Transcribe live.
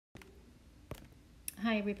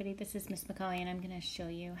Hi everybody, this is Miss McCauley and I'm going to show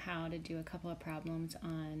you how to do a couple of problems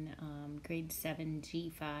on grade 7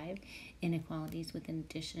 G5, inequalities with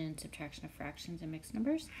addition and subtraction of fractions and mixed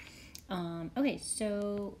numbers. Okay,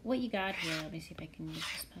 so what you got here, let me see if I can use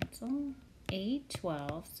this pencil.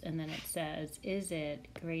 8/12, and then it says, is it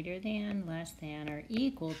greater than, less than, or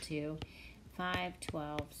equal to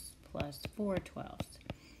 5/12 plus 4/12?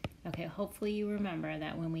 Okay, hopefully you remember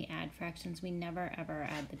that when we add fractions, we never ever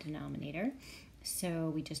add the denominator. So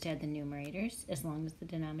we just add the numerators as long as the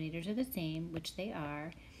denominators are the same, which they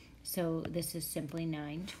are. So this is simply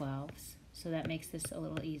 9/12. So that makes this a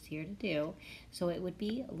little easier to do. So it would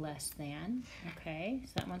be less than, okay?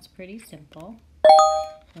 So that one's pretty simple.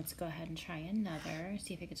 Let's go ahead and try another,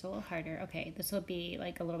 see if it gets a little harder. Okay, this will be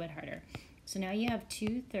like a little bit harder. So now you have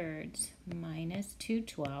 2/3 minus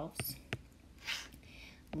 2/12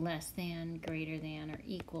 less than, greater than, or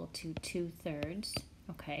equal to 2/3.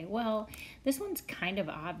 Okay, well, this one's kind of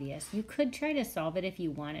obvious. You could try to solve it if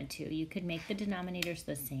you wanted to. You could make the denominators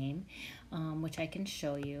the same, which I can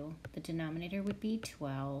show you. The denominator would be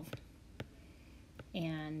 12,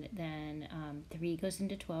 and then 3 goes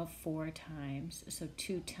into 12 4 times. So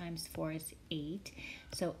 2 times 4 is 8.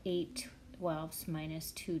 So 8/12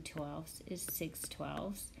 minus 2/12 is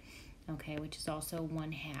 6/12, okay, which is also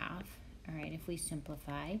 1/2. All right, if we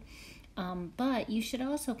simplify. But you should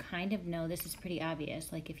also kind of know, this is pretty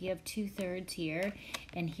obvious, like if you have 2/3 here,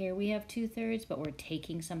 and here we have 2/3, but we're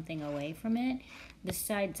taking something away from it, this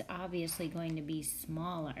side's obviously going to be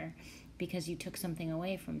smaller because you took something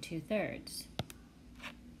away from 2/3.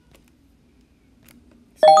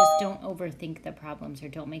 So just don't overthink the problems or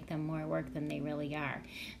don't make them more work than they really are.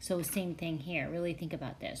 So same thing here. Really think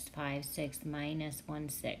about this. 5/6 minus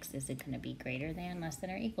 1/6. Is it going to be greater than, less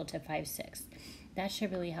than, or equal to 5/6? That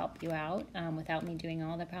should really help you out without me doing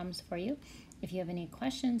all the problems for you. If you have any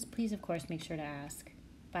questions, please, of course, make sure to ask.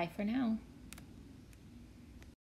 Bye for now.